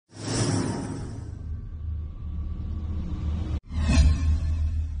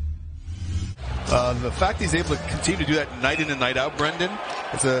The fact he's able to continue to do that night in and night out, Brendan,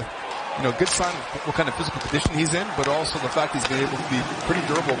 is a good sign of what kind of physical condition he's in, but also the fact he's been able to be pretty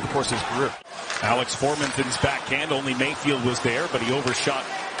durable over the course of his career. Alex Formanton's backhand, only Mayfield was there, but he overshot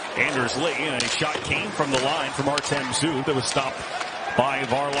Anders Lee, and a shot came from the line from Artem Zub that was stopped by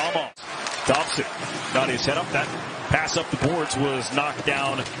Varlamov. Dobson got his head up. That pass up the boards was knocked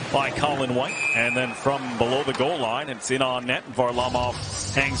down by Colin White, and then from below the goal line, it's in on net, and Varlamov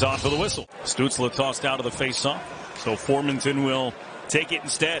hangs on for the whistle. Stützle tossed out of the face-off, so Formanton will take it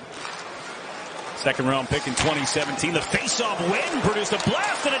instead. Second round pick in 2017. The face-off win produced a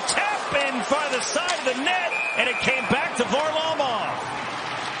blast and a tap in by the side of the net, and it came back to Varlamov.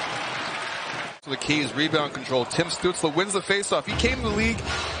 So the key is rebound control. Tim Stützle wins the face-off. He came to the league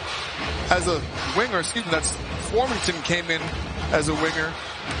as a winger. Excuse me, that's Formanton came in as a winger,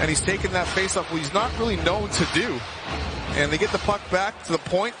 and he's taken that face-off, what he's not really known to do. And they get the puck back to the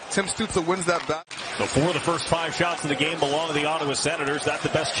point. Tim Stützle wins that back. So 4 of the first 5 shots of the game belong to the Ottawa Senators. That's the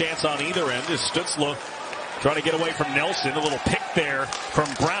best chance on either end is Stützle trying to get away from Nelson. A little pick there from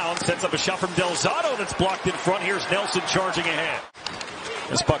Brown. Sets up a shot from Del Zotto that's blocked in front. Here's Nelson charging ahead.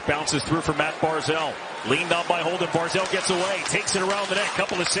 This puck bounces through for Matt Barzal. Leaned on by Holden. Barzal gets away. Takes it around the net.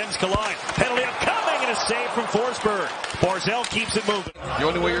 Couple of sends collide. Penalty upcoming and a save from Forsberg. Barzal keeps it moving. The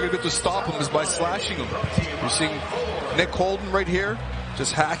only way you're going to be able to stop him is by slashing him. You're seeing Nick Holden right here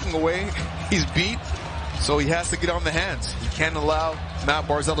just hacking away. He's beat, so he has to get on the hands. He can't allow Matt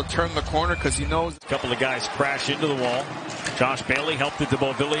Barzal to turn the corner because he knows. A couple of guys crash into the wall. Josh Bailey helped it to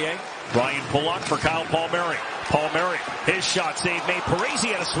Beauvillier. Ryan Pulock for Kyle Palmieri. Palmieri, his shot save made.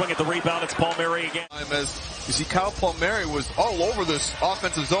 Parisi had a swing at the rebound. It's Palmieri again. As you see, Kyle Palmieri was all over this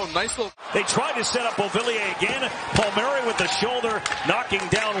offensive zone. Nice little. They tried to set up Beauvillier again. Palmieri with the shoulder, knocking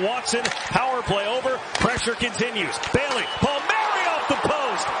down Watson. Power play over. Pressure continues. Bailey, Palmieri off the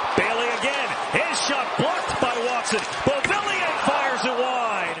post. Bailey again. His shot blocked by Watson. Beauvillier fires it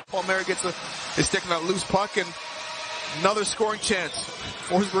wide. Palmieri gets is sticking that loose puck, and another scoring chance.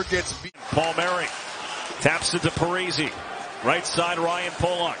 Forsberg gets beat. Palmieri taps it to Parisi. Right side, Ryan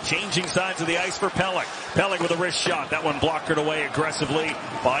Pulock. Changing sides of the ice for Pelech. Pelech with a wrist shot. That one blockered away aggressively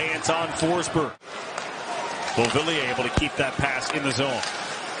by Anton Forsberg. Beauvillier able to keep that pass in the zone.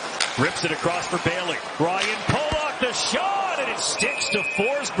 Rips it across for Bailey. Ryan Pulock, the shot, and it sticks to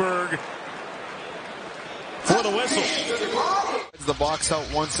Forsberg for the whistle. The box out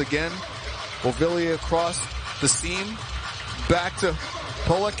once again. Beauvillier across the seam. Back to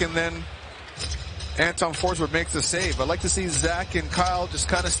Pulock, and then Anton Forsberg makes the save. I'd like to see Zach and Kyle just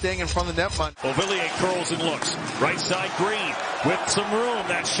kind of staying in front of the net. Beauvillier curls and looks. Right side, Green with some room.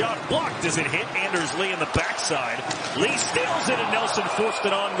 That shot blocked as it hit Anders Lee in the backside. Lee steals it, and Nelson forced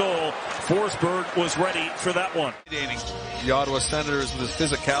it on goal. Forsberg was ready for that one. The Ottawa Senators with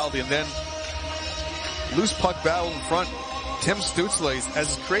his physicality, and then loose puck battle in front. Tim Stützle,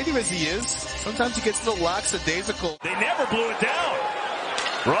 as creative as he is, sometimes he gets a little lackadaisical. They never blew it down.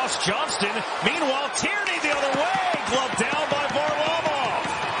 Ross Johnston, meanwhile, Tierney the other way, gloved down by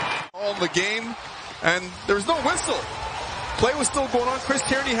Varlamov. All in the game, and there was no whistle. Play was still going on. Chris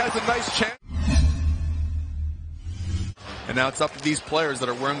Tierney has a nice chance. And now it's up to these players that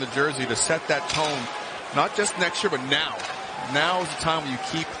are wearing the jersey to set that tone, not just next year, but now. Now is the time where you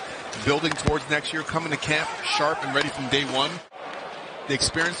keep building towards next year, coming to camp sharp and ready from day one. The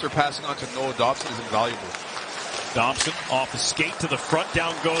experience they're passing on to Noah Dobson is invaluable. Dobson off the skate to the front.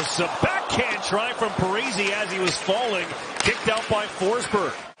 Down goes a backhand try from Parisi as he was falling. Kicked out by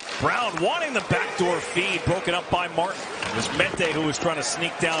Forsberg. Brown wanting the backdoor feed. Broken up by Martin. It was Mente who was trying to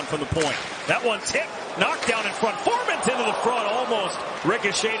sneak down from the point. That one's hit. Knocked down in front. Formanton to the front. Almost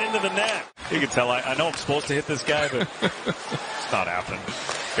ricocheted into the net. You can tell I know I'm supposed to hit this guy, but it's not happening.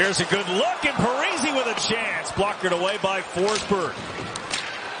 Here's a good look, and Parisi with a chance. Blocked it away by Forsberg.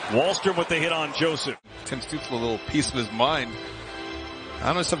 Wallstrom with the hit on Joseph. Tim Stützle, a little piece of his mind. I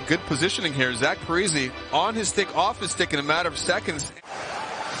don't know, some good positioning here. Zach Parisi on his stick, off his stick in a matter of seconds.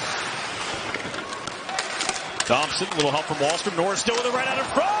 Thompson, a little help from Wallstrom. Norris still with it right out in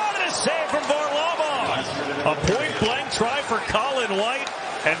front, and a save from Varlamov. A point-blank try for Colin White,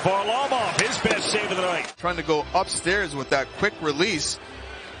 and Varlamov, his best save of the night. Trying to go upstairs with that quick release.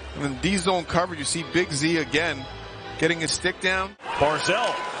 And in D-zone coverage, you see Big Z again getting his stick down.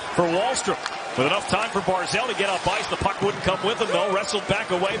 Barzal for Wallstrom. With enough time for Barzal to get off ice. The puck wouldn't come with him, though. Wrestled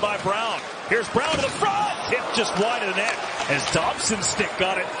back away by Brown. Here's Brown to the front. Tip just wide of the net as Dobson's stick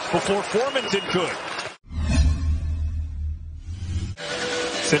got it before Formanton could.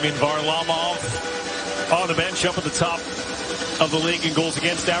 Semyon Varlamov on the bench, up at the top of the league in goals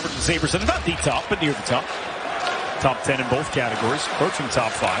against average and save percentage. Not the top, but near the top. Top 10 in both categories, approaching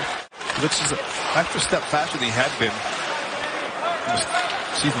top 5. Which is extra step faster than he had been when the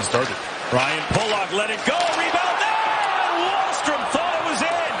season started. Ryan Pulock let it go. Rebound there. Wallstrom thought it was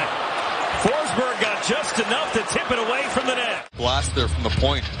in. Forsberg got just enough to tip it away from the net. Blast there from the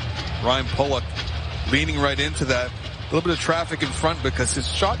point. Ryan Pulock leaning right into that. A little bit of traffic in front because his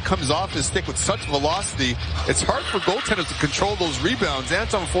shot comes off his stick with such velocity. It's hard for goaltenders to control those rebounds.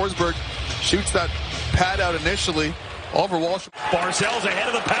 Anton Forsberg shoots that pad out initially. Oliver Wallstrom. Barzal's ahead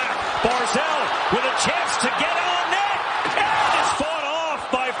of the pack. Barzal with a chance to get on net. And it's fought off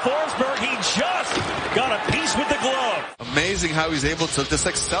by Forsberg. He just got a piece with the glove. Amazing how he's able to just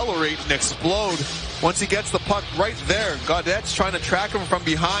accelerate and explode once he gets the puck right there. Gaudette's trying to track him from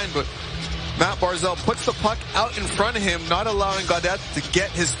behind, but Matt Barzal puts the puck out in front of him, not allowing Gaudette to get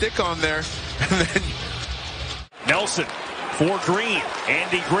his stick on there. And then Nelson for Green.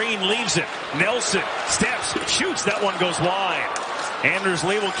 Andy Green leaves it. Nelson steps, shoots. That one goes wide. Anders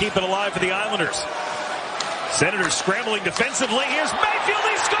Lee will keep it alive for the Islanders. Senators scrambling defensively. Here's Mayfield.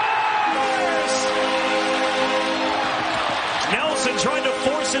 He scores! Nelson trying to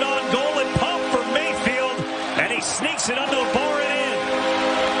force it on goal and pump for Mayfield. And he sneaks it under the bar and in.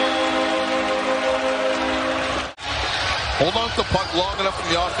 Hold on to the puck long enough in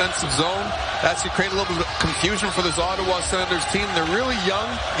the offensive zone. That's to create a little bit of confusion for this Ottawa Senators team. They're really young,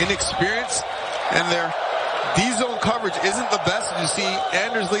 inexperienced, and their D-zone coverage isn't the best. You see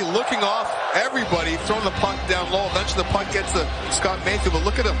Anders Lee looking off everybody, throwing the puck down low. Eventually the puck gets to Scott Mayfield, but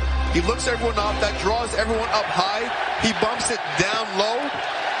look at him. He looks everyone off. That draws everyone up high. He bumps it down low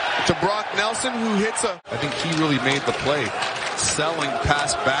to Brock Nelson, who hits a... I think he really made the play. Selling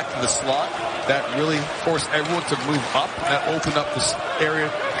pass back to the slot. That really forced everyone to move up. That opened up this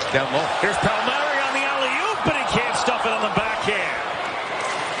area down low. Here's Palmieri on the alley-oop, but he can't stuff it on the backhand.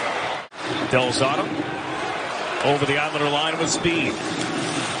 Del Zotto over the Islander line with speed.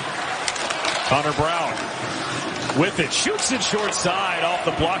 Connor Brown with it. Shoots it short side off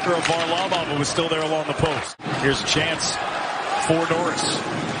the blocker of Varlamov, who was still there along the post. Here's a chance for Norris.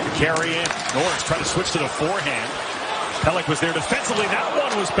 Carry in. Norris trying to switch to the forehand. Pelech was there defensively. That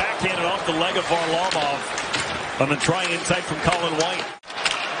one was backhanded off the leg of Varlamov on the try inside from Colin White.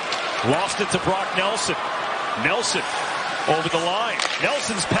 Lost it to Brock Nelson. Nelson over the line.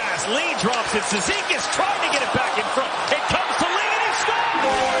 Nelson's pass. Lee drops it. Cizikas trying to get it back in front. It comes to Lee and he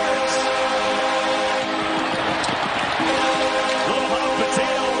scores! Little hot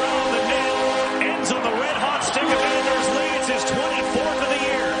potato around the net. Ends on the red hot stick of Anders Lee. It's his 24th of the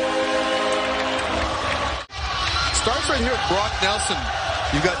year. Starts right here with Brock Nelson.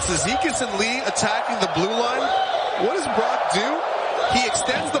 You've got Cizikas and Lee attacking the blue line. What does Brock do? He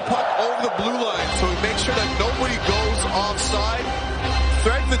extends the puck over the blue line, so he makes sure that nobody goes offside.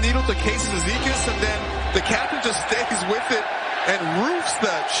 Threads the needle to Casey Cizikas, and then the captain just stays with it and roofs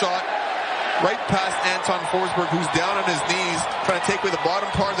that shot right past Anton Forsberg, who's down on his knees, trying to take away the bottom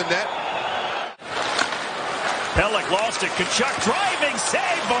part of the net. Pelech lost it. Kachuk driving,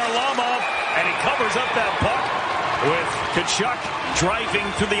 save Varlamov, and he covers up that puck with Kachuk driving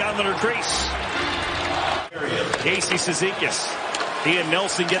through the Islander crease. Casey Cizikas. He and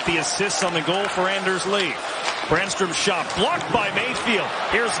Nelson get the assists on the goal for Anders Lee. Brandstrom's shot blocked by Mayfield.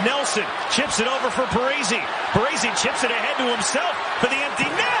 Here's Nelson. Chips it over for Parisi. Parisi chips it ahead to himself for the empty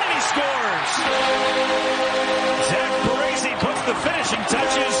net, and he scores! Zach Parisi puts the finishing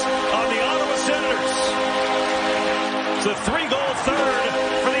touches on the Ottawa Senators. It's a 3-goal third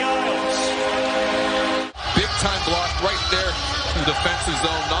for the Isles. Big-time block right there in the defensive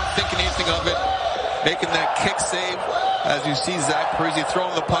zone, not thinking anything of it. Making that kick save as you see Zach Parisi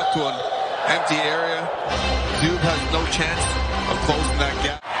throwing the puck to an empty area. Zub has no chance of closing that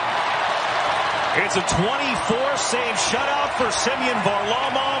gap. It's a 24-save shutout for Semyon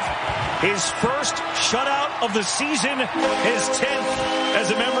Varlamov. His first shutout of the season, his 10th as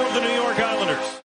a member of the New York Islanders.